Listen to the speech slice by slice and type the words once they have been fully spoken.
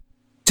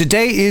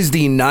Today is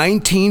the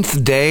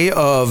 19th day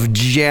of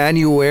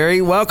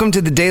January. Welcome to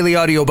the Daily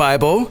Audio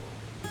Bible.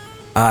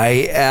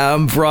 I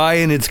am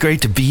Brian. It's great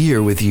to be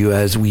here with you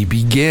as we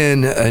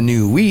begin a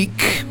new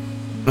week.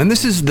 And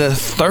this is the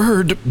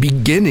third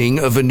beginning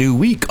of a new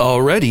week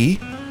already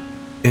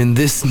in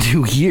this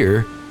new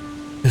year.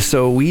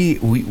 So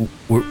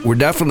we're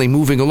definitely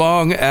moving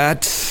along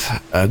at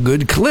a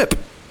good clip.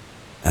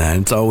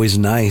 And it's always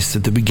nice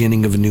at the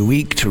beginning of a new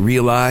week to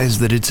realize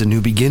that it's a new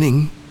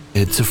beginning.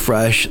 It's a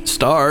fresh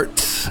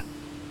start.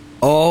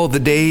 All the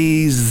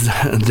days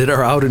that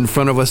are out in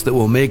front of us that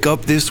will make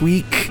up this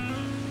week,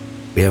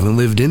 we haven't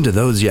lived into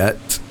those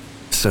yet,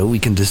 so we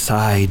can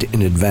decide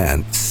in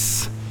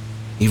advance.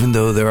 Even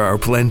though there are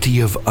plenty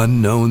of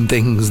unknown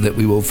things that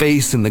we will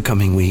face in the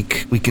coming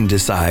week, we can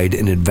decide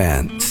in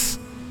advance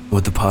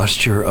what the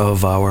posture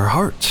of our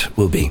heart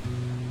will be.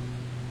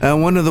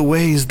 And one of the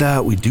ways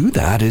that we do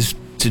that is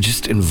to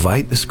just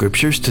invite the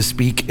scriptures to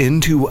speak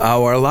into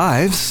our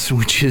lives,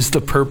 which is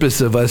the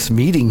purpose of us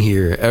meeting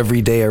here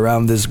every day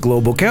around this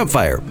global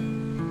campfire.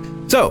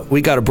 So,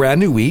 we got a brand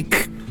new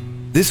week.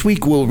 This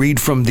week we'll read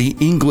from the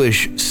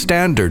English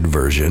Standard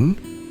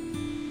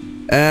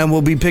Version, and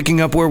we'll be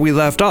picking up where we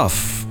left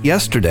off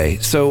yesterday.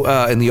 So,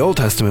 in the Old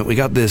Testament, we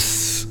got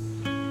this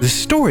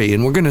story,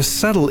 and we're going to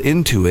settle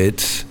into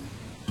it.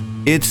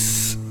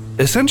 It's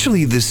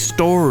essentially the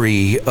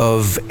story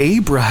of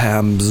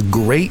Abraham's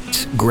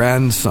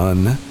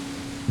great-grandson,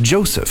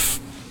 Joseph,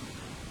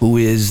 who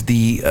is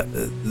the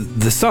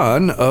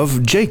son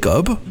of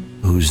Jacob,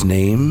 whose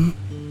name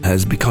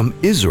has become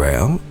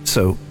Israel.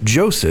 So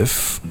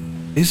Joseph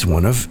is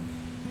one of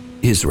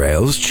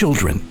Israel's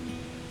children.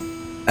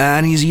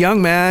 And he's a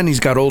young man, he's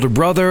got older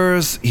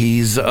brothers,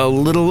 he's a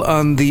little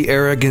on the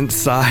arrogant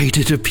side,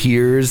 it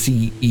appears.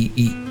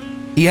 He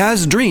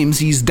has dreams,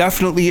 he's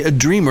definitely a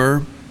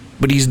dreamer,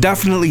 but he's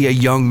definitely a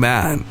young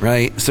man,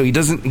 right? So he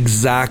doesn't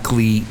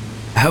exactly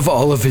have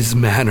all of his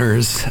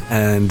manners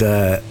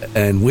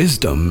and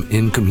wisdom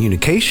in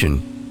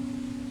communication.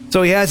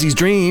 So he has these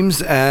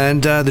dreams,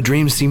 and the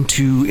dreams seem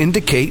to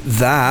indicate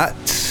that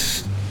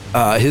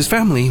his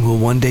family will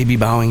one day be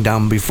bowing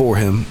down before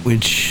him,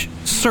 which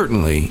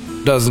certainly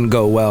doesn't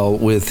go well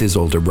with his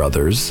older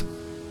brothers.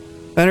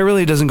 And it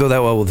really doesn't go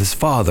that well with his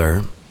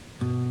father.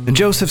 And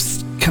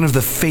Joseph's kind of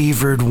the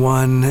favored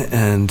one,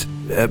 and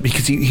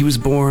because he was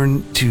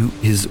born to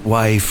his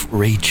wife,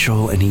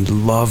 Rachel, and he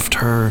loved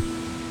her,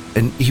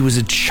 and he was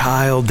a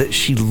child that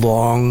she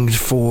longed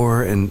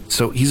for, and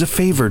so he's a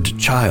favored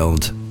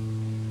child,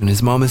 and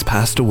his mom has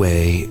passed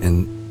away,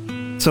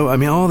 and so, I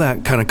mean, all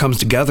that kind of comes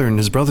together, and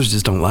his brothers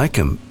just don't like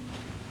him.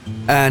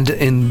 And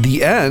in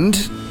the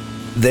end,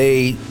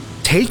 they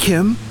take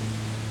him,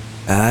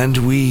 and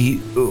we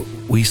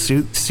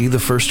see the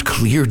first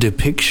clear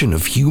depiction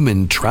of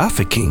human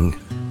trafficking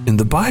in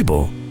the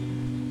Bible.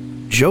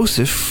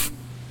 Joseph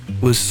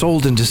was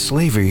sold into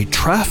slavery,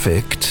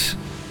 trafficked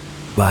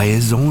by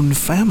his own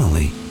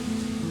family,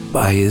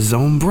 by his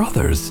own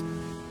brothers.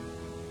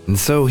 And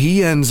so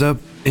he ends up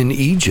in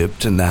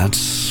Egypt, and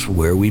that's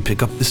where we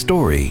pick up the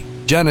story.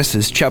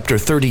 Genesis chapter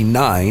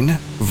 39,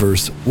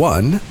 verse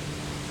 1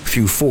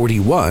 through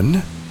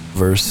 41,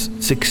 verse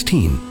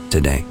 16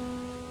 today.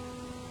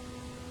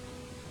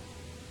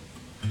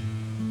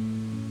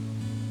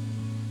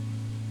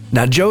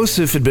 Now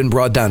Joseph had been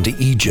brought down to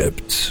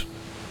Egypt,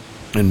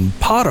 and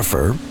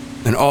Potiphar,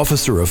 an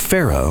officer of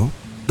Pharaoh,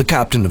 the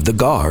captain of the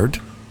guard,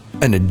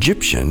 an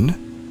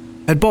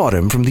Egyptian, had bought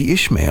him from the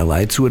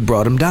Ishmaelites who had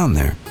brought him down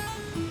there.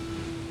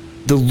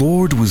 The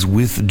Lord was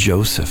with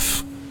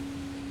Joseph,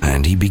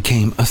 and he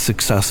became a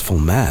successful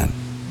man,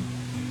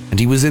 and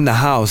he was in the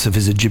house of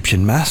his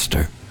Egyptian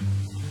master.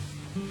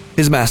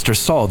 His master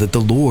saw that the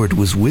Lord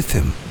was with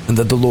him, and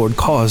that the Lord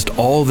caused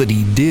all that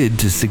he did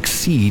to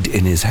succeed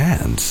in his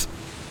hands.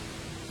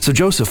 So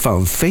Joseph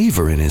found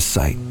favor in his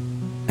sight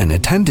and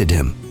attended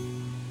him,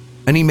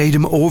 and he made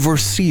him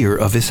overseer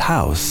of his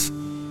house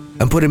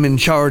and put him in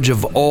charge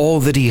of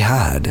all that he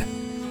had.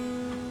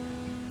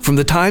 From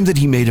the time that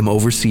he made him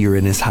overseer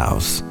in his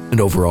house and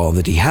over all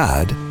that he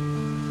had,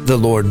 the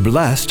Lord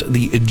blessed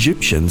the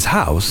Egyptian's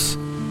house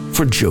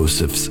for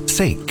Joseph's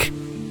sake.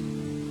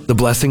 The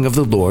blessing of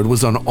the Lord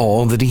was on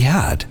all that he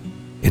had,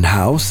 in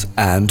house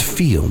and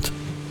field.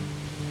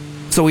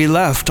 So he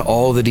left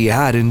all that he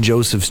had in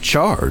Joseph's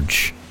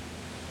charge,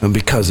 and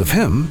because of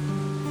him,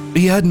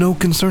 he had no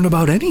concern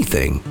about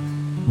anything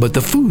but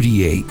the food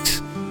he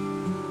ate.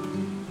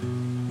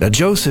 Now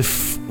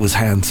Joseph was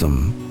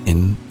handsome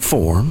in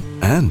form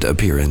and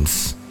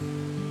appearance,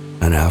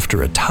 and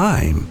after a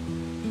time,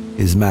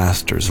 his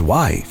master's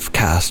wife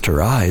cast her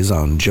eyes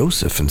on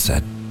Joseph and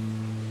said,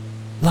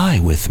 "Lie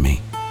with me."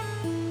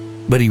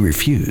 But he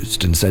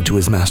refused and said to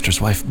his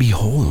master's wife,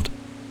 "Behold,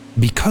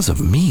 because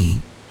of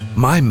me,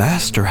 my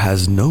master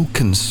has no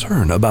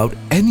concern about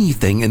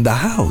anything in the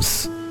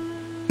house,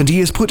 and he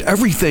has put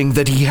everything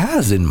that he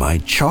has in my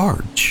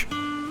charge.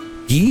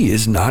 He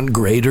is not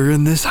greater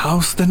in this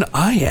house than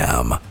I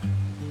am,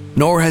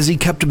 nor has he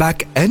kept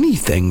back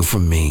anything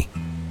from me,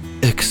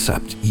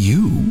 except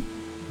you,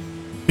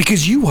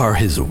 because you are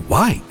his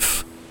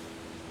wife,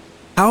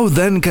 How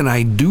then can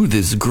I do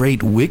this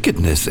great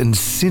wickedness and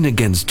sin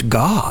against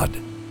God?"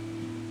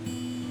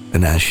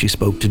 And as she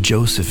spoke to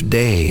Joseph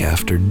day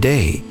after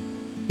day,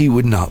 he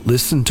would not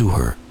listen to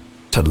her,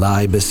 to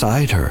lie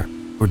beside her,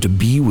 or to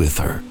be with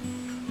her.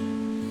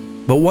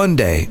 But one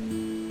day,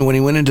 when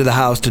he went into the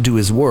house to do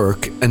his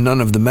work, and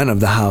none of the men of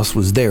the house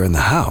was there in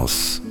the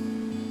house,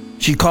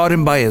 she caught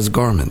him by his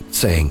garment,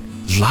 saying,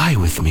 "Lie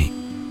with me."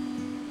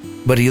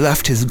 But he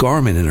left his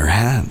garment in her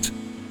hand,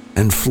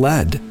 and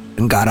fled,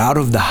 and got out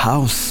of the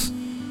house.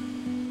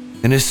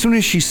 And as soon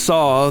as she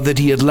saw that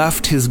he had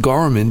left his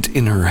garment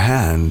in her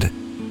hand,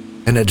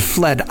 and had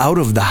fled out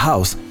of the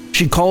house,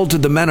 she called to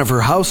the men of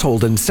her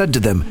household and said to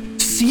them,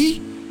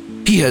 "See,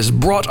 he has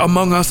brought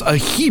among us a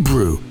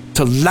Hebrew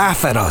to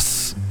laugh at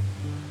us.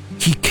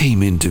 He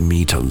came into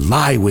me to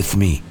lie with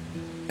me,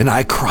 and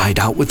I cried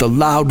out with a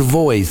loud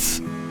voice.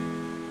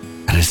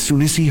 And as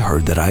soon as he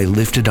heard that I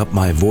lifted up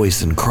my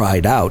voice and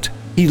cried out,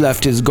 he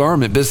left his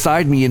garment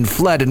beside me and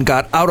fled and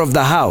got out of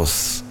the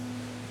house."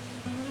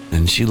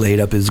 And she laid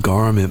up his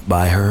garment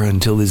by her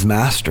until his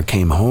master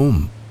came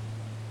home.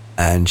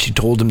 And she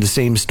told him the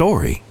same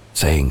story,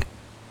 saying,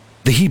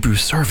 "The Hebrew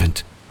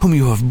servant whom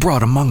you have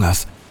brought among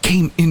us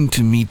came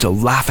into me to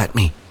laugh at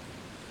me.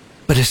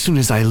 But as soon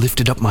as I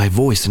lifted up my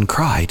voice and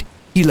cried,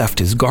 he left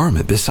his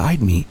garment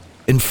beside me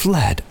and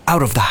fled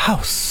out of the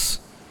house."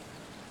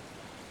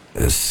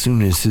 As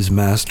soon as his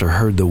master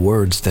heard the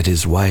words that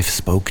his wife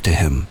spoke to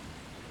him,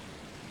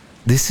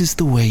 "This is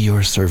the way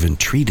your servant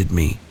treated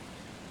me,"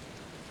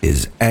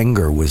 his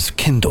anger was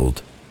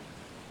kindled.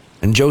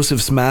 And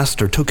Joseph's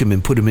master took him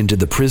and put him into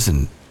the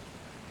prison,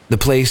 the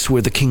place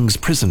where the king's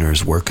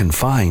prisoners were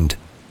confined.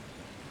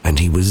 And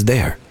he was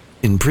there,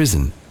 in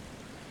prison.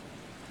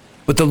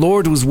 But the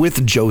Lord was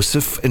with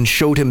Joseph and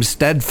showed him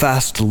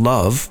steadfast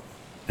love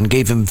and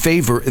gave him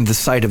favor in the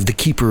sight of the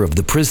keeper of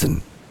the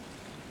prison.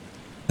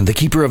 And the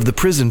keeper of the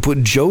prison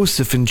put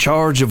Joseph in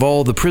charge of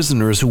all the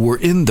prisoners who were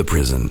in the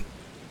prison.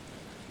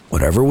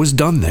 Whatever was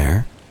done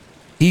there,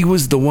 he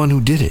was the one who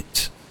did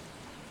it.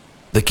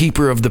 The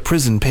keeper of the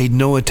prison paid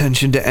no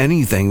attention to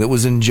anything that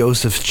was in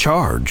Joseph's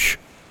charge,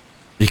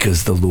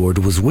 because the Lord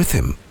was with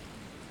him.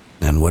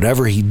 And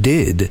whatever he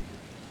did,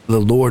 the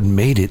Lord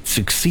made it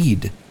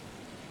succeed.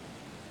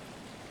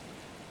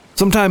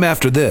 Sometime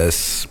after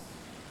this,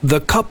 the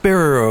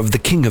cupbearer of the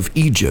king of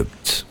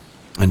Egypt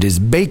and his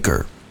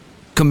baker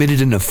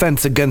committed an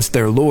offense against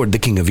their lord, the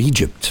king of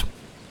Egypt.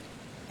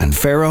 And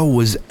Pharaoh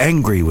was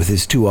angry with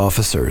his two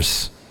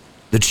officers,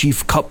 the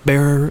chief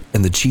cupbearer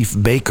and the chief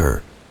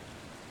baker,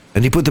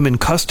 and he put them in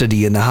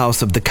custody in the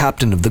house of the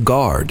captain of the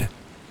guard,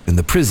 in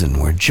the prison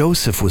where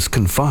Joseph was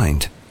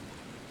confined.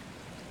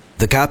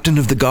 The captain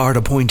of the guard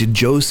appointed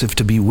Joseph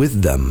to be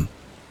with them,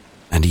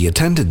 and he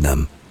attended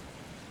them.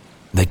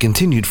 They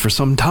continued for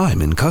some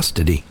time in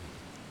custody.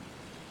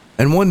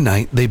 And one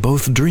night they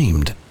both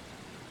dreamed,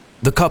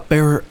 the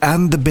cupbearer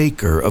and the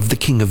baker of the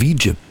king of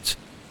Egypt,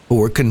 who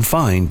were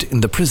confined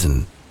in the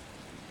prison,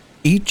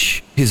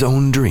 each his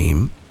own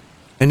dream,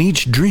 and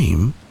each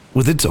dream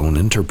with its own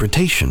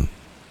interpretation.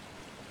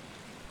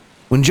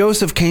 When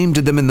Joseph came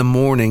to them in the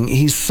morning,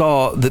 he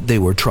saw that they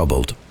were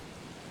troubled.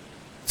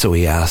 So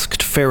he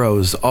asked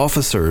Pharaoh's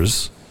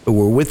officers, who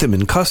were with him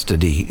in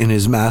custody in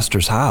his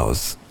master's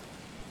house,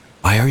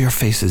 "Why are your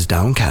faces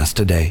downcast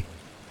today?"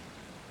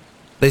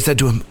 They said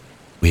to him,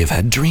 "We have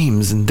had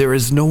dreams, and there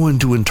is no one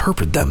to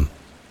interpret them."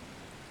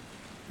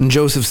 And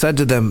Joseph said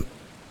to them,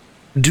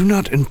 "Do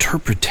not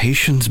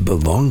interpretations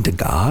belong to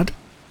God?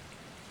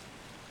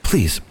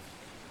 Please,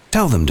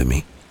 tell them to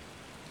me."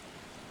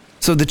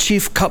 So the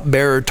chief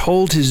cupbearer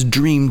told his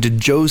dream to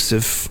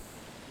Joseph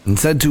and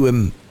said to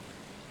him,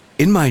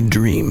 "In my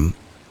dream,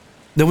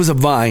 there was a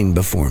vine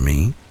before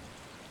me,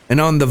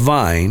 and on the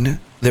vine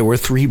there were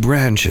 3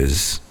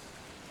 branches.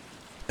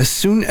 As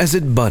soon as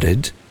it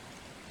budded,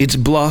 its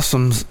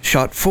blossoms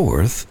shot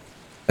forth,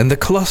 and the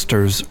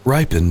clusters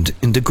ripened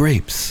into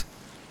grapes.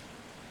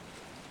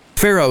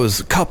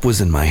 Pharaoh's cup was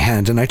in my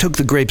hand, and I took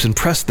the grapes and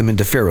pressed them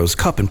into Pharaoh's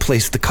cup and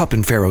placed the cup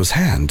in Pharaoh's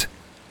hand."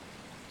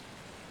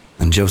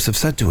 And Joseph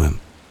said to him,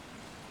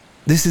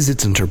 "This is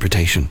its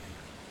interpretation.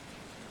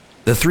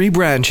 The 3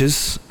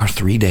 branches are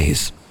 3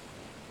 days.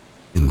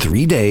 In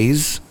 3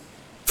 days,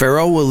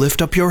 Pharaoh will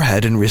lift up your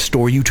head and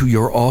restore you to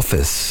your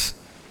office,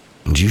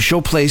 and you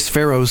shall place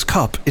Pharaoh's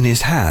cup in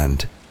his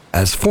hand,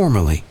 as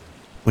formerly,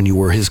 when you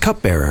were his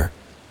cupbearer.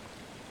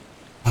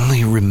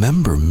 Only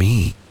remember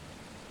me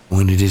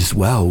when it is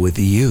well with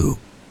you.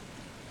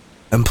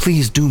 And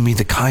please do me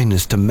the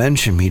kindness to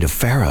mention me to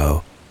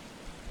Pharaoh,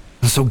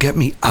 and so get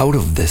me out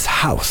of this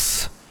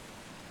house.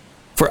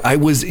 For I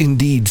was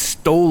indeed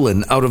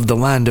stolen out of the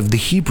land of the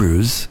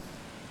Hebrews,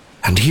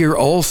 and here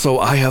also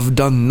I have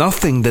done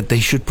nothing that they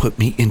should put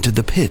me into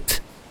the pit."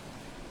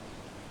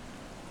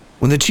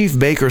 When the chief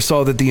baker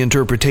saw that the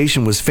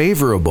interpretation was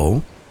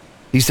favorable,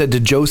 he said to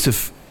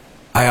Joseph,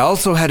 "I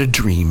also had a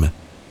dream.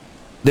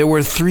 There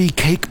were 3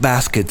 cake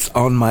baskets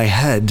on my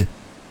head,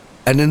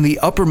 and in the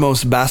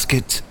uppermost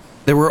basket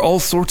there were all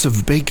sorts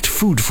of baked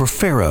food for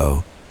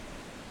Pharaoh.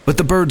 But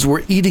the birds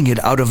were eating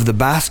it out of the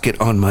basket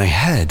on my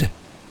head,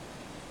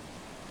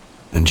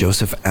 And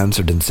Joseph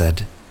answered and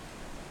said,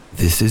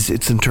 "This is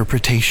its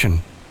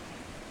interpretation.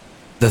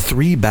 The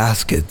 3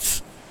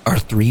 baskets are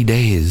 3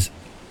 days.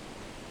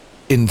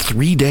 In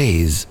 3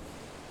 days,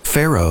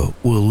 Pharaoh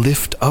will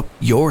lift up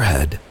your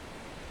head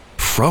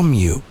from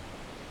you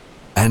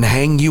and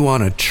hang you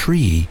on a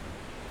tree,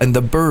 and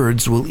the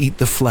birds will eat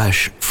the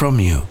flesh from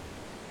you."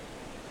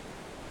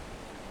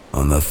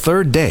 On the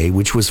 3rd day,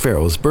 which was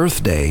Pharaoh's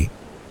birthday,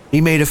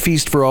 he made a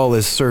feast for all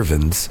his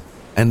servants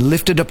and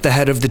lifted up the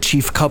head of the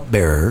chief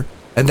cupbearer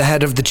and the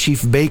head of the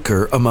chief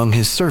baker among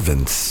his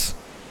servants.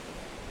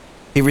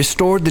 He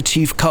restored the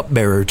chief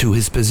cupbearer to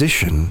his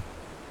position,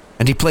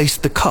 and he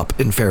placed the cup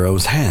in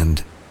Pharaoh's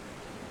hand.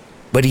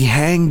 But he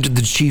hanged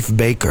the chief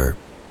baker,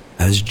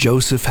 as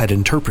Joseph had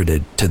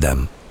interpreted to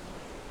them.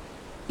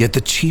 Yet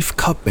the chief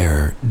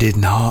cupbearer did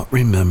not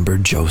remember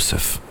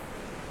Joseph,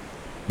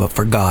 but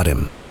forgot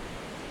him.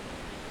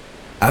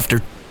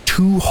 After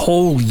 2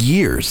 whole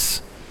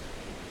years,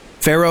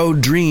 Pharaoh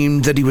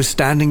dreamed that he was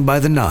standing by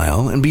the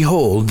Nile, and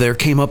behold, there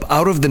came up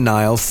out of the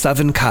Nile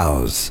 7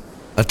 cows,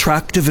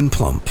 attractive and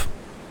plump,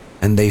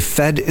 and they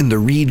fed in the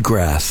reed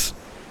grass.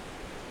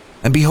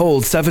 And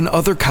behold, 7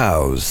 other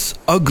cows,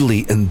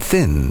 ugly and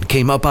thin,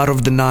 came up out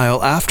of the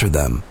Nile after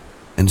them,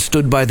 and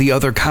stood by the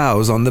other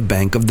cows on the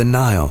bank of the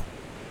Nile.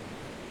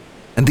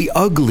 And the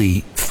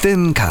ugly,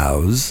 thin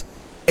cows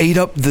ate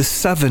up the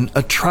 7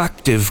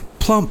 attractive,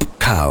 plump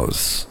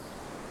cows.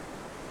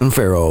 And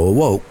Pharaoh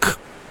awoke,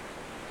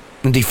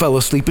 and he fell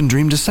asleep and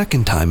dreamed a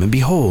 2nd time, and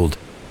behold,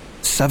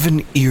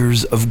 7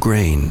 ears of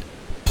grain,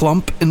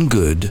 plump and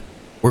good,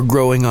 were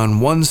growing on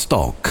one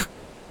stalk.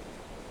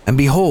 And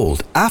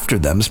behold, after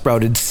them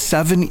sprouted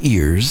 7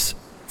 ears,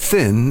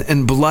 thin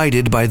and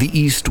blighted by the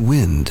east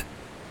wind.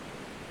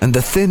 And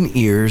the thin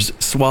ears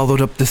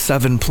swallowed up the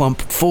 7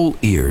 plump full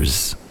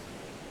ears.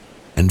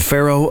 And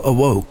Pharaoh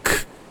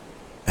awoke,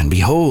 and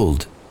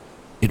behold,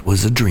 it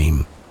was a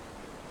dream.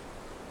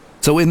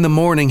 So in the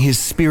morning his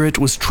spirit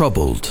was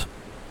troubled,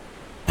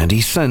 and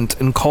he sent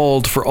and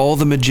called for all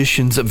the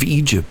magicians of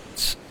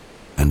Egypt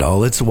and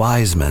all its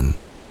wise men.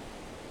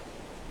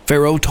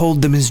 Pharaoh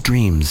told them his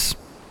dreams,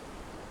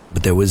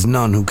 but there was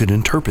none who could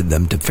interpret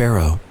them to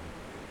Pharaoh.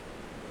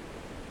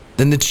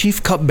 Then the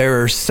chief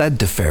cupbearer said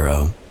to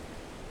Pharaoh,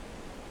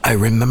 "I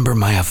remember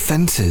my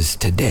offenses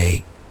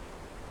today.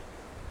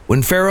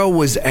 When Pharaoh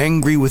was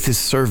angry with his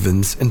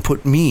servants and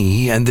put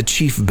me and the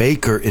chief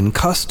baker in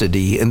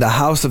custody in the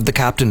house of the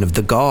captain of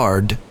the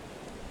guard,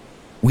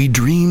 we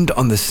dreamed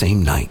on the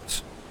same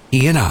night,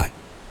 he and I,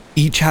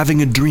 each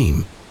having a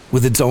dream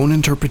with its own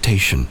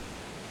interpretation.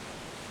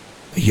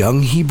 A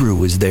young Hebrew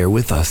was there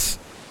with us,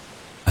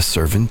 a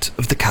servant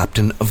of the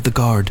captain of the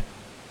guard.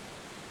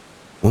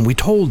 When we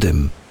told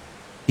him,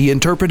 he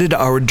interpreted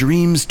our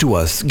dreams to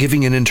us,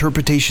 giving an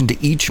interpretation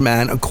to each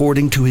man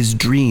according to his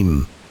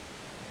dream.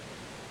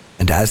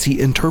 And as he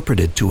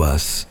interpreted to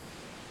us,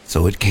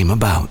 so it came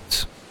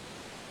about.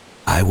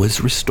 I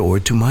was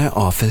restored to my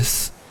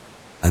office,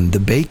 and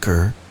the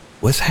baker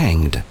was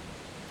hanged."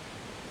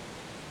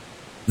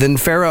 Then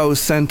Pharaoh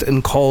sent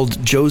and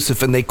called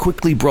Joseph, and they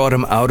quickly brought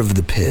him out of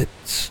the pit.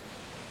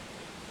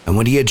 And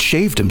when he had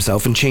shaved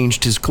himself and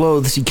changed his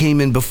clothes, he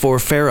came in before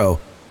Pharaoh.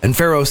 And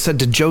Pharaoh said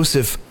to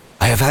Joseph,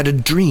 "I have had a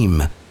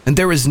dream, and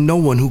there is no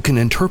one who can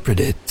interpret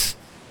it.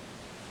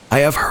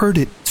 I have heard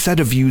it said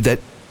of you that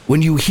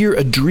when you hear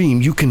a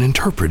dream, you can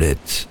interpret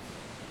it."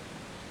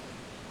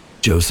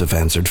 Joseph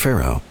answered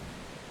Pharaoh,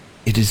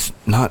 "It is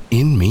not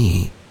in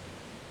me.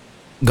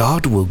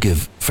 God will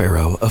give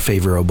Pharaoh a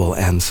favorable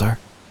answer."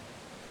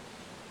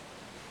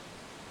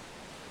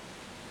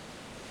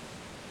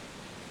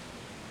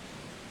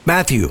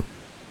 Matthew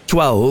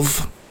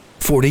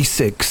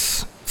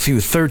 12:46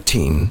 through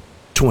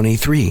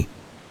 13:23.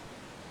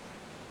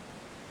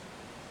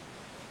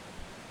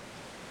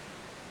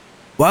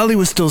 While he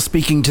was still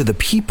speaking to the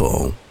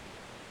people,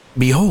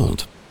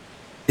 behold,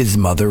 his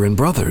mother and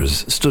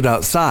brothers stood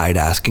outside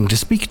asking to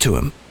speak to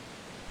him.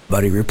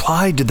 But he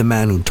replied to the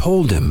man who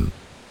told him,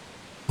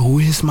 "Who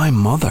is my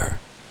mother?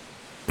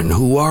 And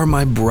who are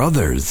my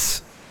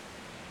brothers?"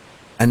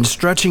 And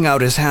stretching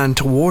out his hand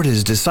toward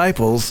his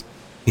disciples,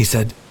 he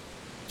said,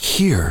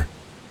 "Here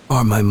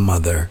are my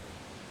mother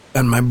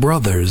and my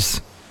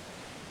brothers.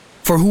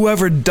 For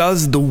whoever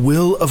does the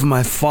will of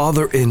my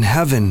Father in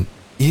heaven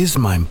is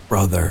my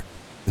brother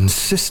and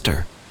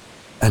sister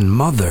and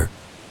mother."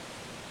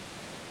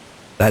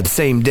 That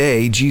same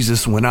day,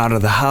 Jesus went out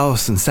of the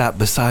house and sat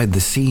beside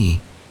the sea.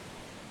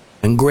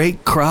 And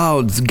great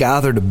crowds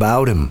gathered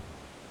about him,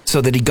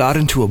 so that he got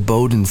into a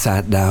boat and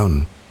sat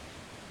down.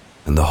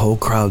 And the whole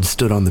crowd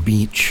stood on the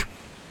beach.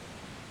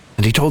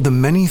 And he told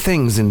them many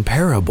things in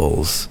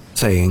parables,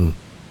 saying,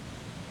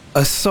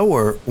 "A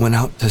sower went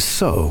out to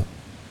sow,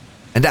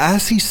 and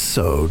as he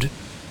sowed,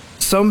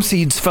 some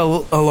seeds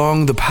fell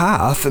along the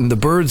path, and the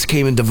birds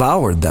came and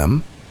devoured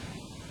them.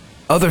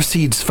 Other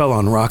seeds fell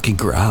on rocky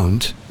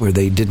ground, where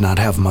they did not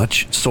have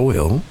much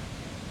soil,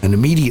 and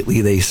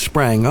immediately they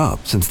sprang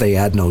up, since they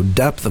had no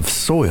depth of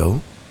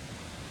soil.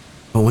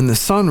 But when the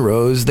sun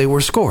rose, they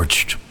were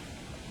scorched,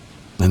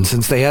 and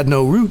since they had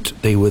no root,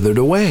 they withered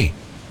away.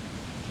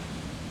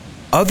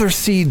 Other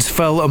seeds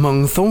fell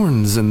among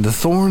thorns, and the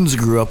thorns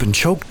grew up and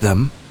choked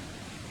them.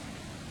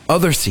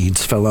 Other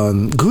seeds fell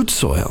on good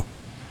soil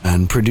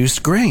and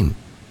produced grain,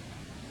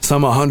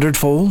 some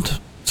 100-fold,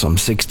 some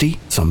 60,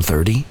 some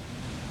 30.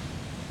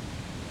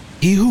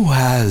 He who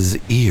has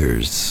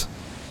ears,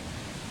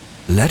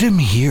 let him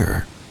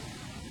hear.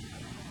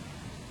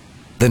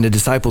 Then the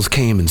disciples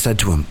came and said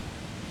to him,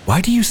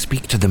 "Why do you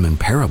speak to them in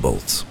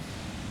parables?"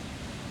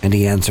 And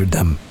he answered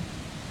them,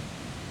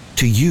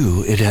 "To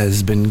you it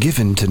has been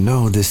given to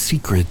know the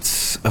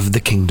secrets of the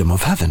kingdom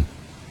of heaven,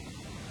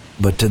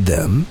 but to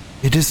them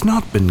it has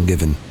not been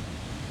given.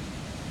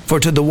 For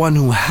to the one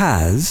who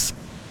has,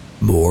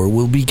 more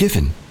will be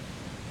given,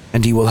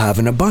 and he will have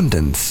an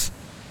abundance.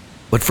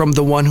 But from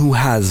the one who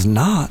has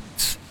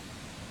not,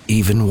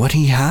 even what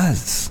he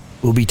has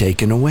will be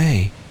taken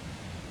away.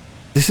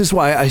 This is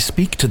why I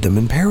speak to them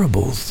in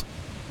parables,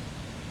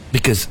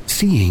 because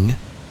seeing,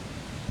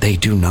 they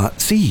do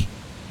not see,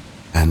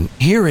 and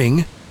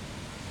hearing,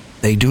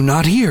 they do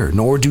not hear,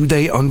 nor do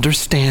they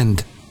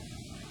understand.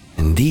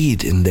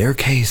 Indeed, in their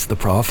case, the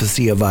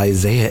prophecy of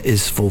Isaiah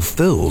is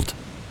fulfilled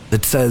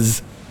that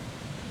says,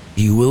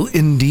 'You will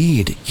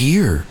indeed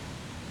hear,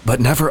 but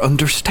never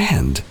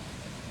understand,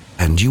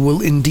 and you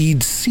will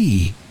indeed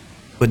see,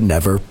 but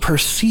never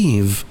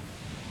perceive.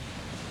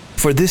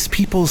 For this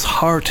people's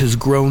heart has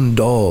grown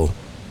dull,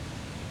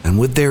 and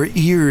with their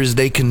ears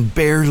they can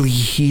barely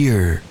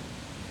hear,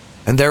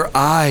 and their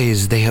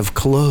eyes they have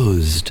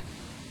closed,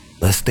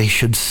 lest they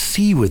should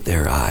see with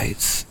their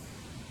eyes,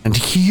 and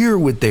hear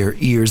with their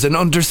ears, and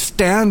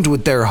understand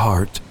with their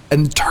heart,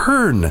 and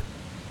turn,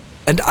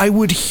 and I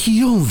would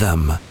heal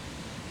them.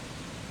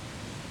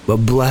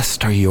 But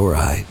blessed are your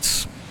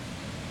eyes,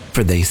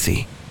 for they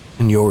see,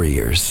 and your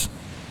ears,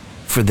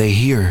 for they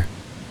hear.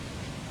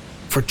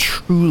 For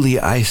truly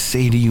I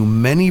say to you,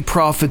 many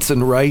prophets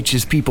and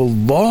righteous people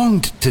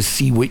longed to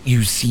see what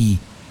you see,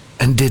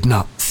 and did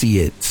not see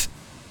it,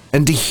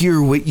 and to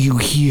hear what you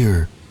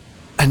hear,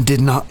 and did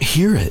not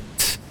hear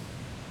it.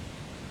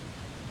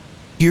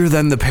 Hear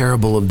then the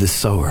parable of the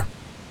sower.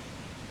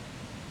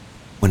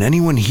 When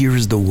anyone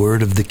hears the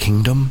word of the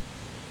kingdom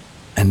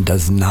and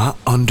does not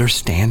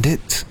understand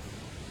it,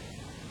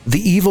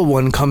 the evil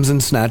one comes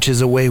and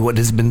snatches away what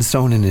has been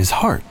sown in his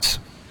heart.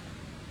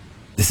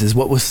 This is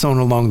what was sown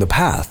along the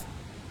path.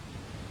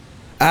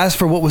 As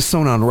for what was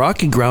sown on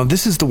rocky ground,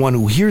 this is the one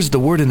who hears the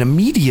word and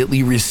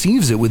immediately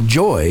receives it with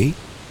joy,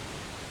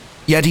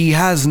 yet he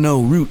has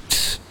no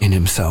root in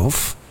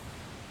himself,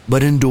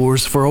 but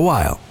endures for a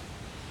while.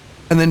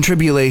 And then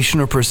tribulation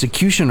or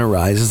persecution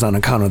arises on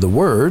account of the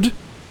word.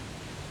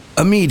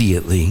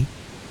 Immediately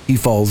he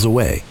falls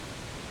away.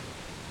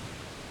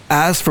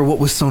 As for what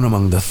was sown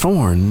among the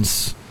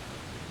thorns,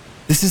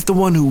 this is the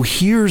one who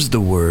hears the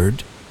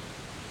word,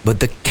 but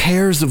the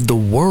cares of the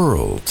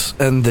world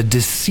and the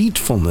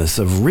deceitfulness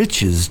of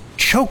riches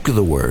choke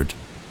the word,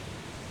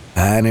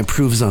 and it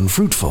proves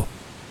unfruitful.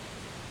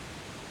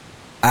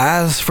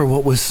 As for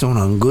what was sown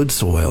on good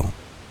soil,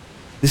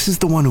 this is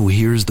the one who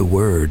hears the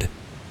word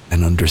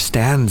and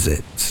understands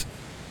it.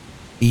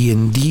 He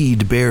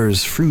indeed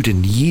bears fruit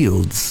and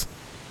yields,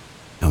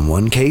 in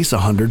one case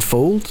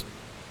 100-fold,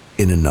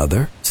 in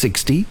another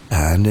 60,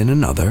 and in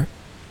another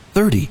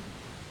 30.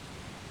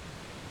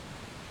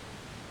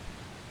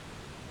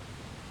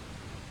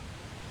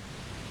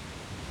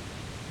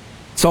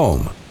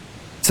 Psalm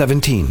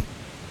 17.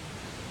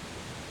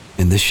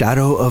 In the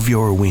shadow of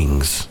your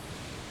wings,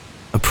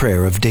 a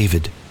prayer of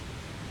David.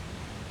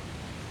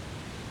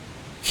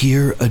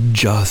 Hear a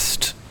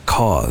just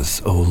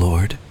cause, O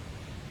Lord.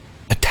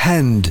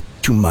 Attend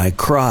to my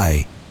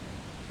cry.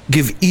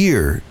 Give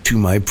ear to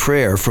my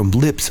prayer from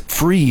lips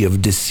free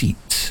of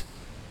deceit.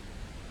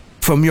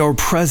 From your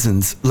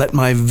presence let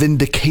my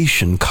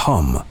vindication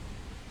come.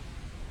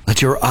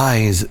 Let your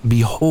eyes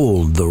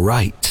behold the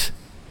right.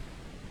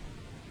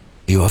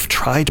 You have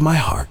tried my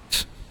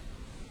heart.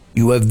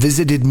 You have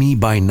visited me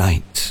by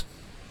night.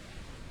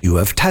 You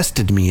have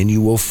tested me, and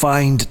you will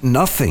find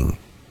nothing.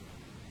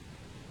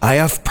 I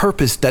have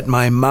purposed that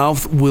my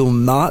mouth will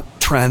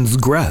not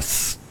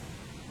transgress.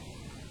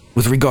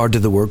 With regard to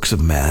the works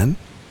of man,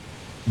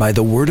 by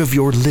the word of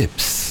your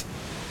lips,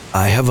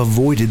 I have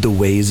avoided the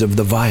ways of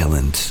the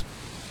violent.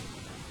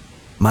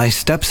 My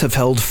steps have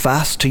held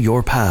fast to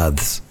your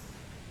paths.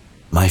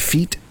 My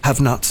feet have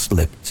not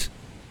slipped.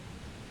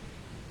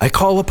 I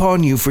call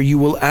upon you, for you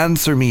will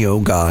answer me, O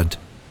God.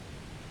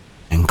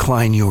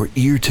 Incline your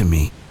ear to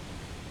me.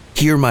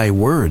 Hear my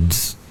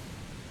words.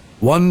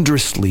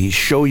 Wondrously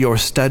show your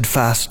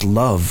steadfast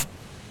love.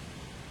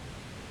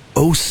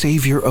 O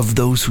Savior of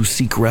those who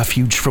seek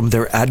refuge from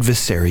their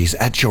adversaries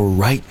at your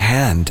right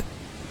hand.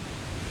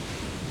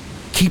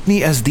 Keep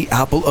me as the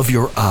apple of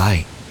your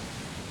eye.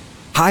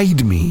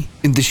 Hide me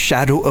in the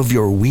shadow of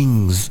your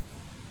wings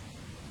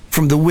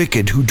from the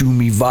wicked who do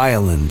me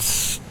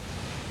violence,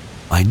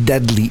 my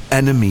deadly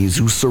enemies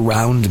who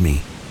surround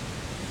me.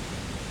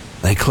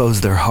 They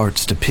close their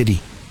hearts to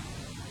pity.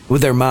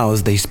 With their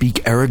mouths they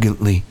speak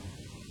arrogantly.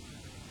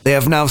 They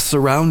have now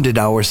surrounded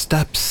our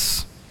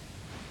steps.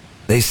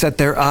 They set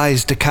their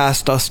eyes to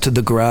cast us to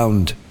the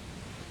ground.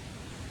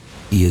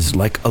 He is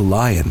like a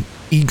lion,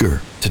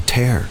 eager to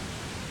tear,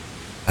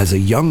 as a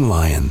young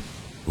lion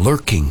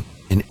lurking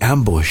in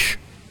ambush.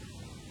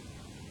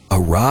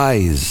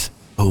 Arise,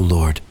 O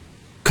Lord,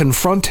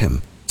 confront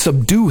him,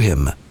 subdue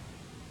him.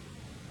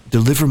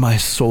 Deliver my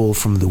soul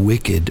from the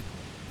wicked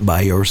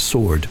by your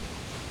sword,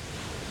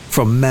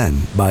 from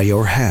men by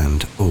your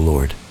hand, O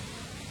Lord,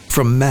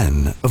 from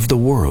men of the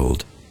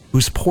world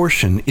whose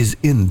portion is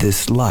in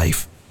this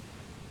life.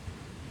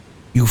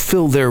 You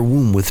fill their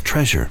womb with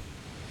treasure.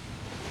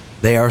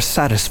 They are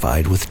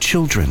satisfied with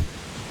children,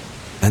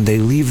 and they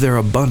leave their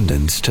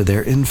abundance to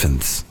their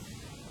infants.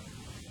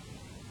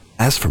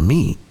 As for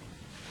me,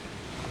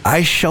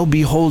 I shall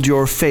behold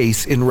your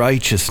face in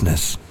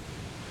righteousness.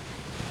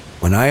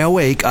 When I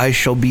awake, I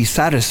shall be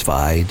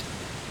satisfied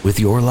with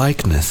your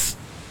likeness.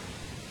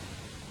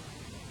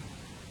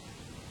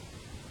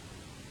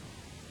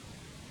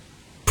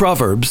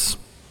 Proverbs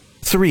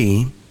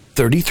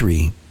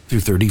 3:33 through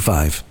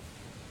 35.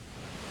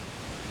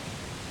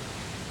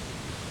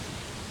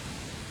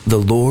 The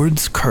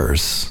Lord's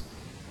curse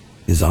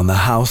is on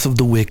the house of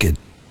the wicked,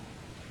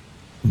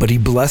 but he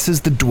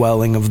blesses the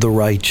dwelling of the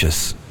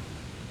righteous.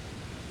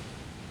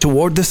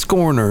 Toward the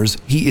scorners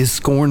he is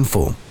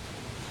scornful,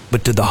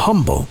 but to the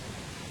humble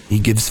he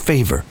gives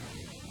favor.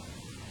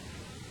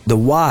 The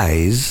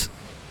wise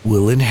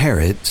will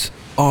inherit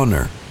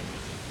honor,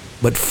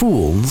 but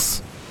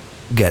fools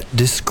get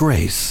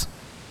disgrace.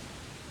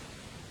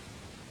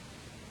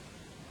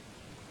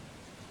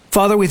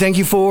 Father, we thank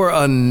you for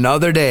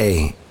another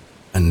day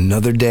in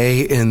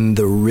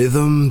the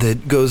rhythm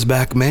that goes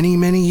back many,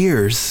 many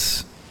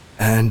years.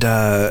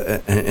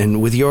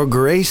 And with your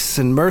grace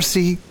and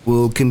mercy,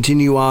 we'll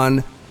continue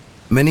on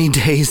many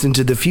days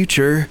into the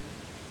future,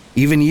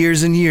 even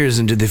years and years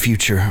into the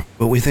future.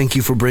 But we thank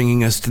you for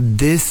bringing us to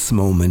this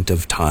moment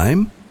of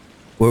time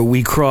where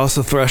we cross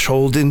a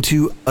threshold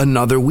into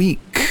another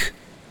week.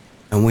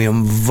 And we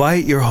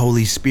invite your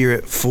Holy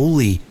Spirit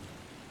fully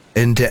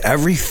into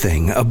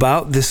everything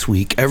about this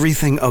week,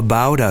 everything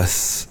about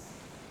us.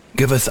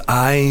 Give us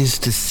eyes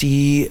to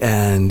see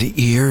and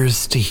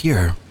ears to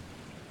hear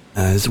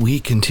as we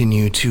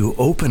continue to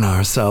open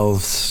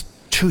ourselves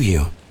to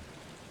you.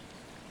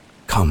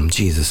 Come,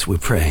 Jesus, we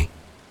pray.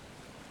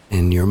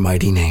 In your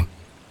mighty name,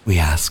 we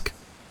ask.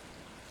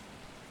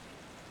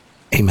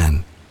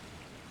 Amen.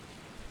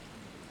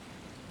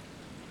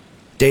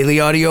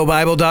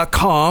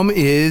 DailyAudioBible.com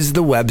is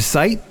the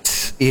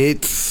website.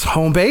 It's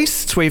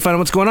home-based. It's where you find out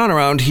what's going on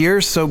around here,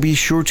 so be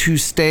sure to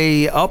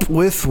stay up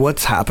with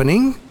what's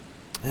happening.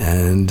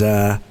 And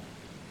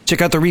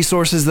check out the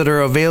resources that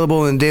are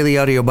available in Daily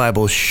Audio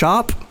Bible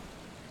shop,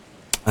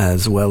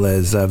 as well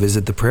as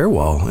visit the prayer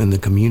wall in the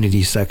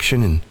community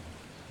section and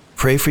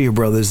pray for your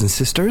brothers and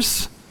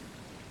sisters.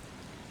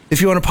 If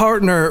you want to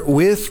partner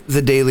with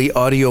the Daily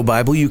Audio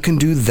Bible, you can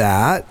do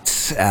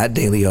that at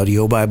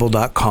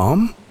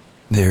dailyaudiobible.com.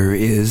 There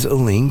is a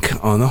link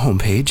on the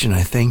homepage, and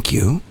I thank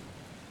you.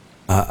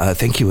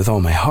 Thank you with all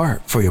my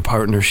heart for your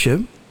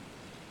partnership.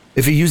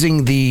 If you're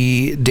using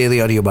the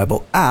Daily Audio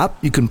Bible app,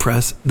 you can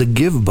press the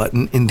Give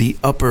button in the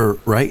upper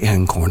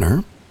right-hand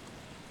corner.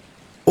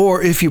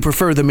 Or if you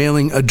prefer, the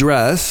mailing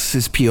address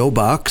is P.O.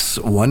 Box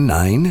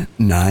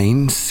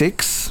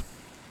 1996,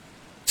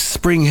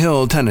 Spring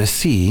Hill,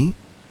 Tennessee,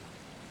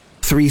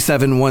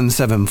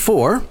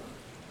 37174.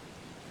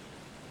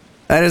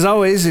 And as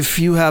always, if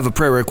you have a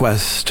prayer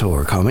request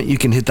or comment, you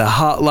can hit the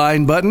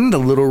hotline button, the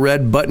little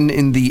red button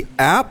in the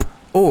app,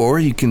 or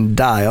you can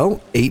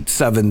dial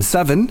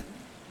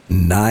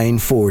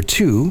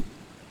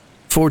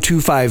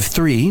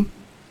 877-942-4253.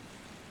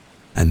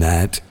 And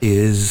that's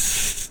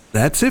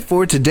it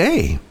for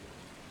today.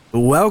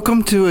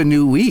 Welcome to a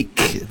new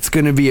week. It's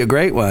going to be a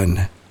great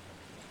one.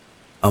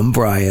 I'm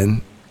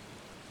Brian.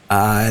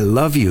 I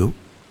love you.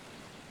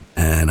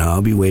 And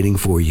I'll be waiting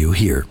for you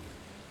here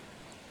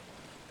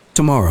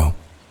tomorrow.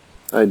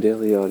 Hi,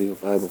 Daily Audio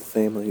Bible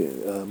family.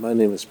 My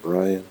name is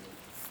Brian.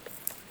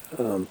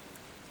 I'm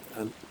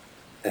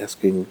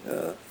asking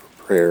for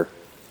prayer.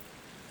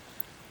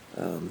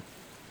 I've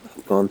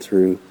gone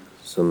through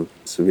some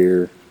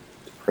severe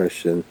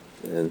depression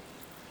and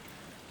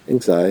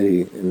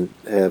anxiety and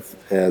have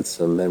had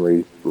some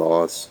memory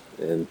loss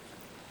and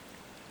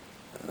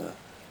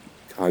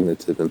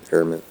cognitive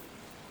impairment.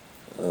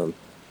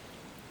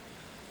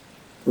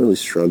 Really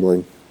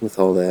struggling with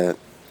all that.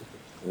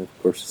 And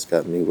of course, it's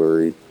got me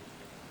worried.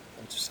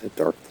 I just had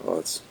dark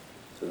thoughts.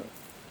 So,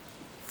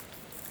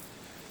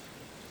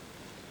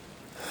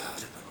 I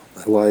don't know.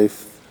 My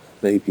wife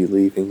may be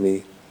leaving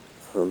me.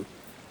 I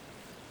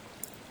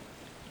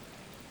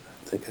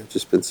think I've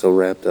just been so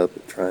wrapped up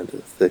in trying to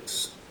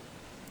fix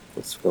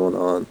what's going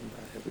on. I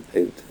haven't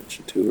paid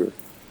attention to her.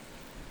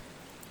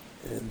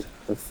 And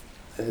I've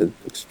had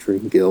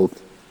extreme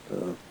guilt.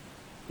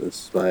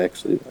 This is my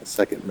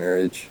second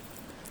marriage.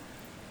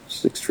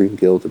 Just extreme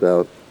guilt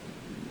about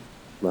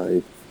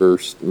my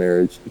first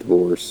marriage and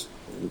divorce,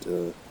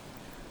 and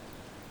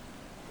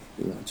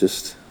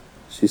just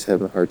she's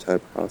having a hard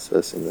time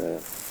processing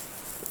that.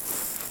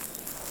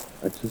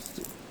 I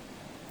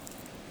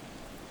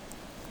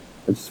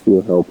just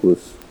feel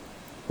helpless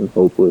and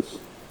hopeless,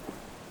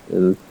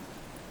 and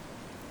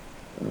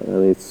I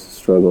mean, it's a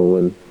struggle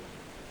when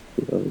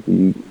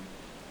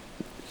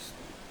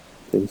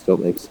things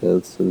don't make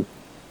sense, and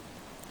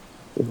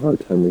you have a hard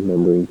time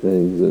remembering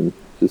things, and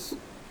just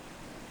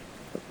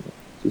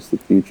the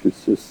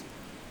future's just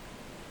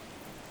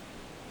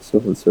so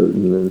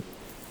uncertain, and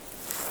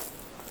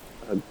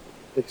I'm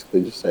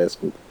basically just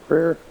asking for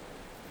prayer.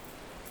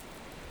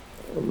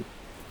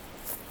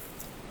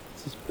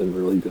 This has been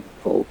really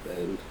difficult,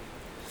 and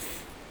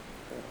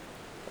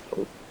I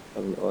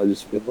don't know, I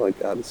just feel like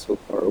God is so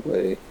far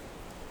away.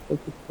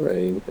 I've been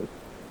praying, and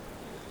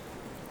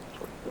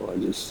I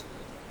just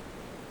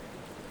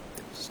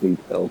need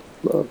help,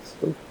 love,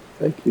 so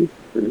thank you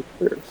for your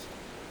prayers.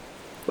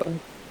 Bye.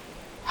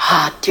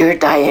 Dear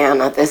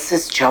Diana, this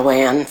is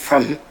Joanne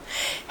from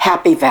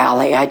Happy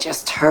Valley. I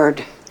just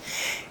heard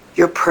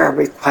your prayer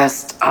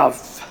request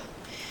of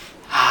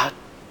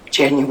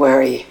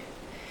January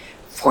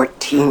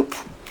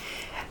 14th.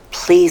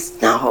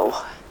 Please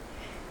know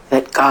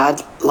that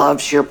God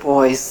loves your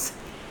boys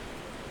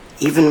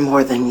even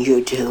more than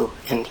you do,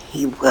 and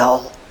He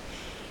will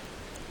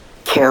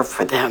care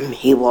for them.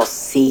 He will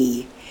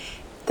see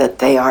that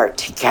they are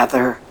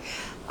together.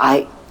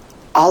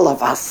 All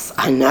of us,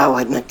 I know,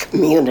 in the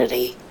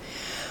community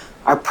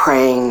are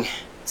praying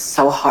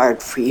so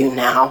hard for you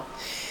now.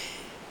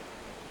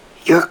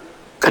 You're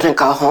going to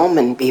go home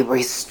and be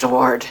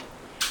restored.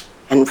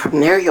 And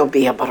from there, you'll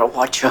be able to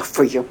watch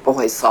over your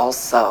boys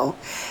also.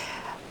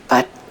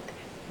 But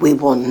we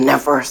will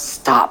never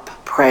stop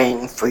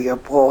praying for your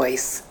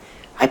boys,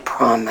 I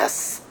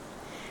promise.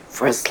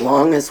 For as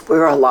long as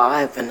we're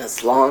alive and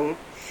as long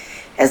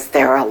as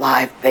they're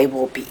alive, they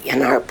will be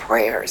in our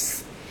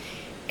prayers.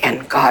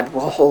 And God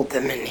will hold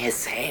them in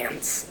His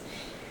hands.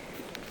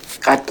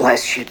 God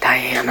bless you,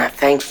 Diana.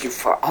 Thank you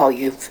for all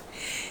you've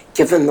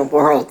given the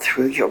world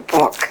through your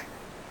book.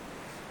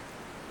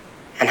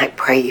 And I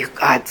pray you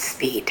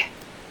Godspeed.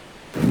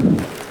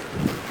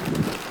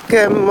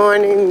 Good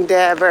morning,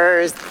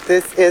 Dabbers.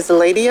 This is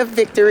Lady of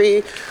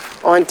Victory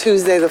on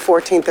Tuesday, the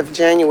 14th of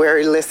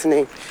January,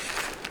 listening.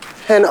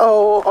 And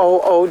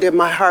oh, did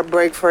my heart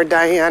break for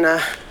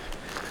Diana,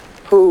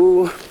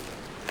 who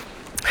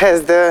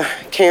has the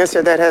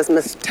cancer that has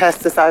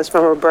metastasized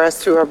from her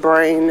breast to her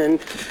brain and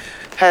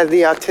has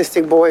the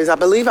autistic boys. I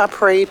believe I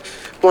prayed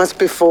once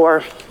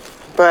before,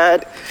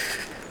 but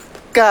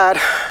God,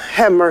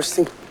 have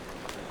mercy.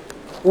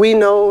 We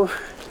know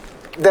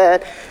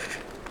that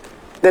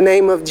the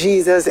name of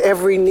Jesus,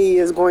 every knee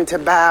is going to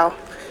bow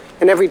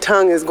and every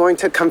tongue is going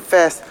to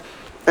confess,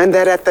 and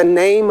that at the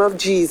name of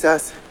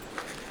Jesus,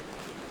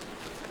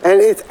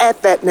 and it's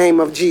at that name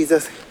of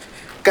Jesus,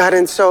 God,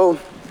 and so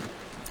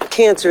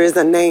cancer is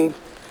a name.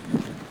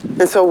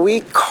 And so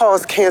we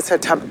cause cancer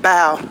to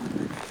bow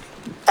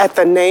at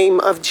the name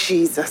of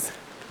Jesus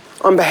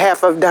on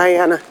behalf of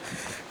Diana.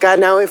 God,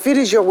 now if it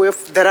is your will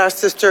that our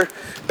sister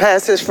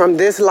passes from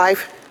this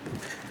life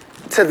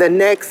to the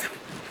next,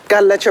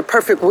 God, let your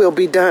perfect will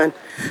be done.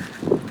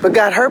 But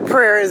God, her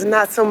prayer is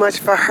not so much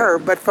for her,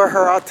 but for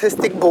her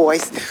autistic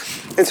boys.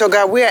 And so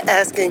God, we're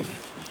asking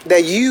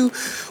that you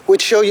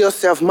would show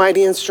yourself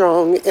mighty and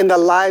strong in the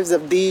lives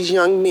of these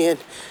young men,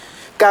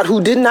 God,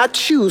 who did not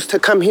choose to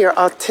come here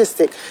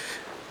autistic.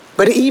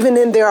 But even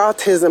in their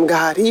autism,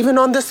 God, even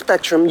on the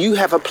spectrum, you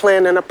have a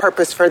plan and a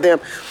purpose for them.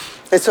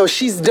 And so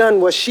she's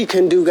done what she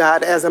can do,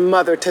 God, as a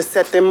mother to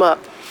set them up.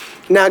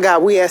 Now,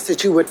 God, we ask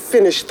that you would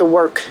finish the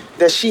work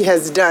that she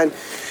has done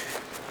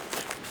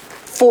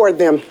for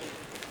them,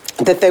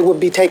 that they would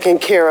be taken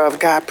care of,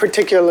 God,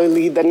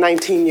 particularly the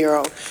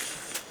 19-year-old.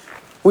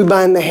 We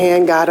bind the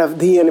hand, God, of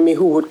the enemy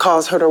who would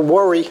cause her to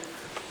worry,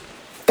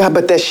 God,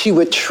 but that she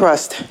would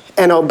trust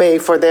and obey,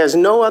 for there's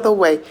no other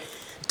way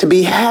to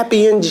be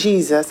happy in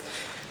Jesus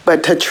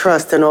but to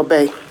trust and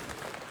obey.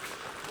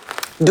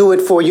 Do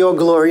it for your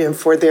glory and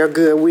for their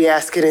good. We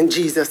ask it in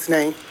Jesus'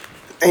 name.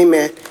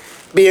 Amen.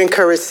 Be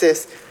encouraged,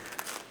 sis.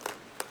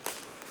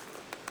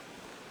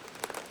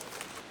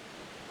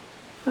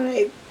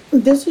 Hi,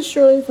 this is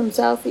Shirley from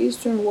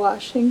Southeastern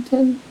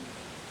Washington.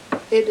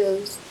 It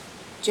is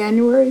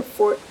January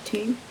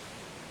 14th.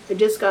 I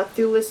just got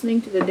through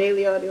listening to the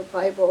Daily Audio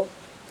Bible.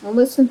 I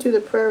listened to the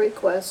prayer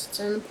requests,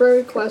 and the prayer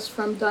request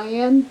from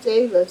Diane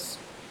Davis,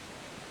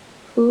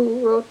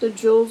 who wrote the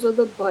Jewels of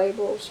the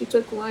Bible. She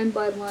took line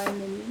by line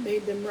and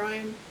made them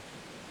rhyme.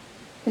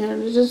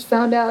 And I just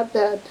found out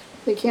that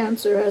the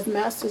cancer has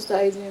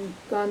metastasized and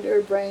gone to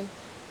her brain.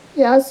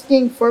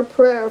 Asking for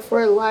prayer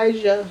for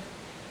Elijah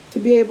to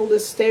be able to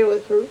stay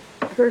with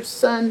her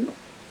son,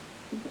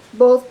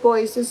 both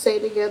boys to stay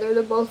together.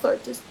 They're both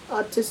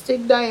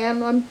autistic.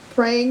 Diane, I'm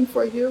praying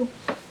for you.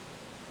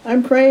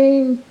 I'm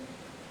praying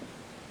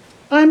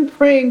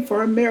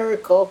for a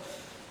miracle.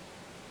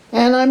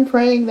 And I'm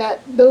praying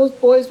that those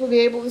boys will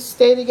be able to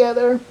stay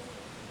together.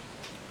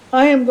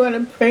 I am going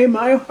to pray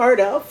my heart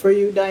out for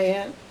you,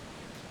 Diane.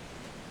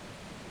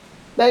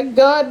 that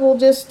God will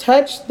just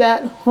touch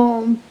that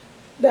home,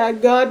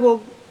 that God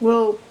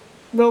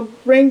will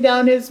bring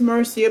down his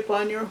mercy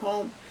upon your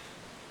home.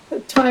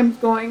 The time's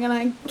going and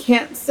I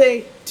can't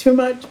say too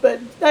much, but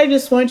I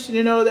just want you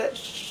to know that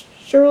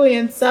Shirley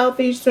in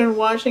southeastern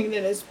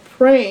Washington is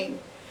praying,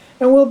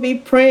 and we'll be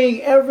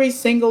praying every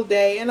single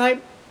day.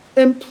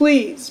 And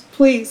please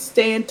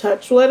stay in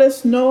touch. Let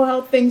us know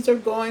how things are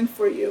going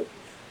for you.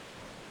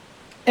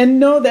 And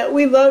know that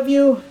we love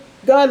you,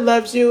 God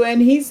loves you, and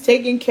he's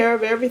taking care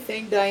of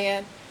everything,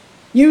 Diane.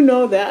 You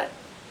know that.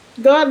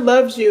 God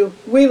loves you.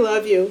 We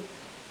love you.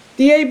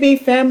 DAB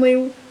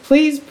family,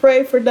 please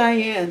pray for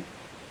Diane.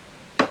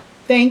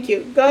 Thank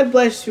you. God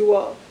bless you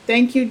all.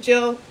 Thank you,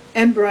 Jill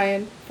and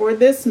Brian, for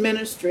this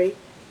ministry,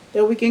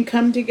 that we can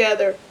come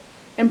together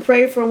and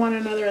pray for one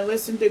another and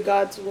listen to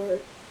God's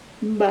word.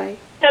 Bye.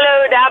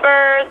 Hello,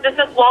 Dabbers. This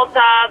is Walter,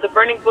 the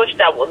burning bush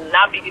that will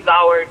not be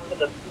devoured, for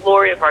the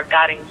glory of our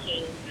God and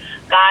King.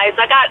 Guys,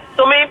 I got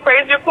so many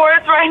praise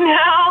reports right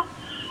now.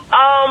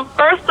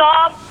 First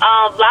off,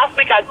 last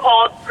week I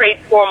prayed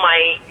for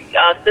my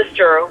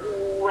sister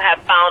who had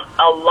found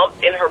a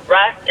lump in her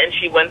breast, and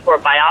she went for a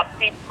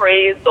biopsy.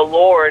 Praise the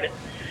Lord.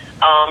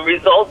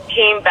 Results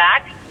came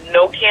back,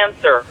 no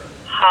cancer.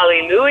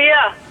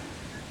 Hallelujah.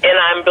 And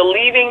I'm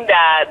believing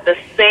that the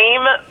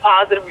same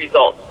positive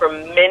results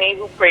from many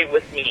who prayed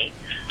with me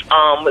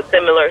with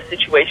similar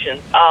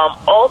situations.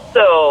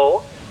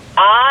 Also,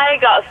 I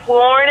got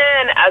sworn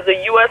in as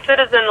a U.S.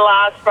 citizen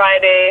last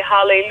Friday.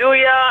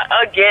 Hallelujah.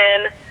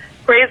 Again,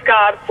 praise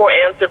God for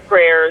answered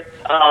prayers.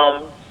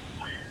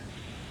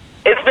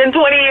 It's been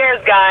 20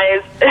 years,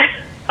 guys.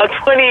 A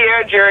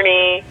 20-year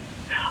journey.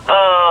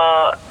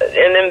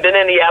 And then been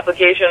in the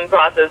application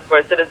process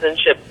for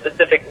citizenship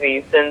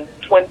specifically since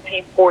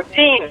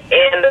 2014.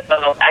 And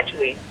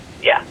actually,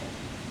 yeah,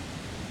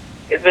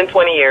 it's been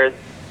 20 years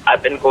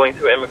I've been going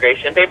through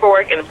immigration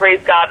paperwork. And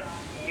praise God,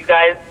 you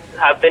guys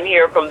have been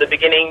here from the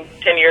beginning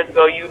 10 years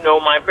ago. You know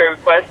my prayer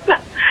requests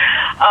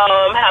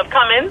have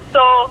come in.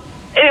 So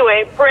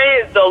anyway,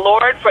 praise the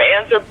Lord for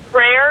answered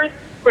prayers.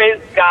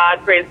 Praise God,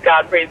 praise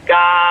God, praise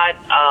God.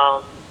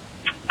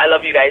 I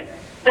love you guys.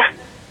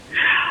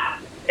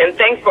 And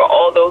thanks for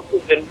all those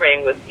who've been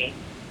praying with me.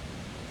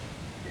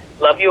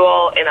 Love you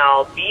all, and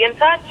I'll be in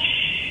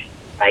touch.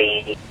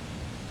 Bye.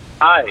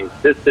 Hi,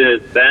 this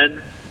is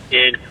Ben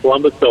in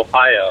Columbus,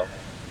 Ohio,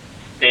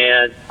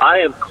 and I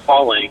am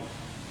calling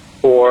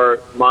for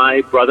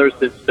my brothers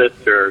and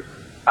sisters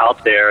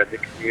out there in the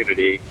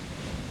community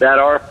that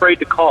are afraid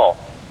to call.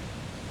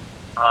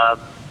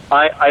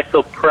 I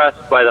feel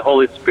pressed by the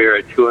Holy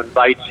Spirit to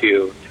invite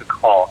you to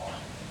call.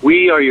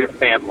 We are your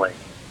family.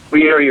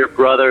 We are your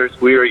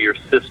brothers, we are your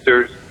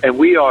sisters, and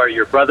we are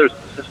your brothers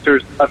and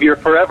sisters of your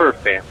forever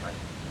family.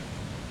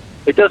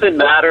 It doesn't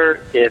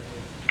matter if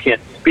you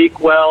can't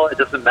speak well. It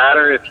doesn't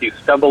matter if you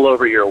stumble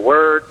over your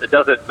words. It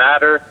doesn't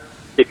matter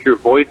if your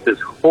voice is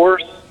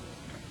hoarse.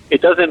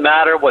 It doesn't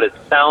matter what it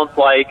sounds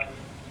like.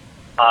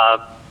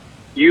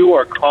 You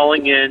are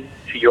calling in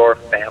to your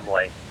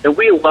family, and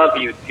we love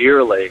you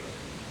dearly.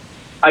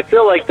 I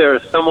feel like there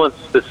is someone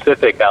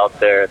specific out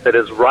there that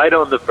is right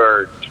on the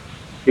verge.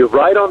 You're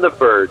right on the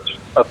verge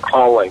of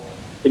calling,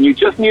 and you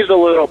just need a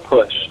little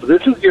push.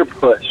 This is your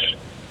push.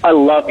 I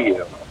love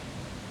you,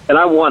 and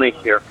I want to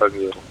hear from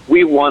you.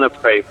 We want to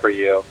pray for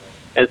you,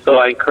 and so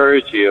I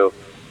encourage you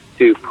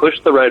to push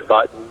the red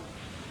button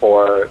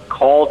or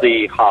call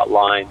the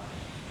hotline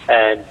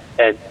and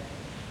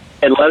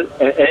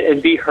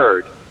be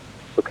heard.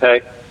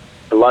 Okay?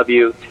 I love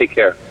you. Take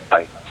care.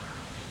 Bye.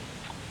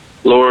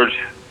 Lord,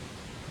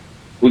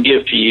 we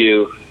give to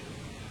you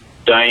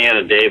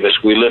Diana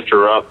Davis. We lift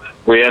her up.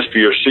 We ask for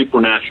your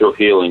supernatural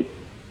healing.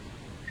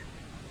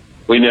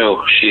 We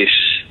know she's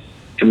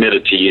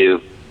committed to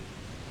you,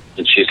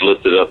 and she's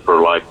lifted up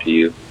her life to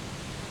you.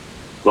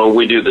 Lord,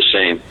 we do the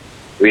same.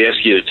 We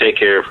ask you to take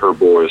care of her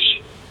boys.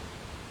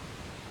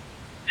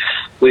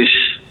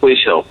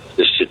 Please help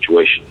this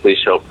situation.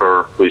 Please help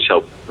her. Please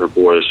help her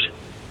boys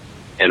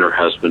and her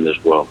husband as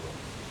well.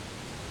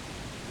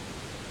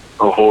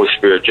 Oh, Holy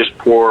Spirit, just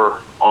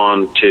pour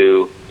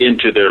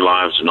into their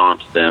lives and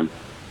onto them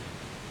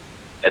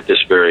at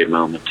this very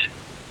moment.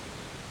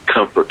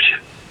 Comfort,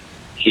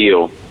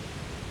 heal,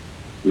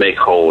 make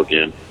whole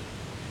again.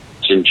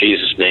 It's in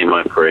Jesus' name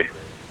I pray.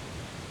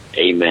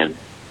 Amen.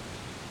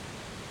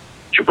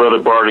 It's your brother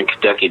Bart in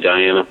Kentucky,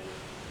 Diana.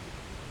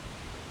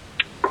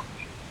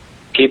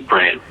 Keep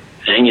praying.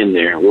 Hang in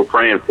there. We're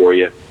praying for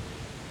you.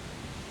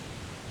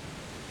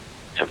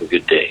 Have a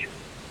good day.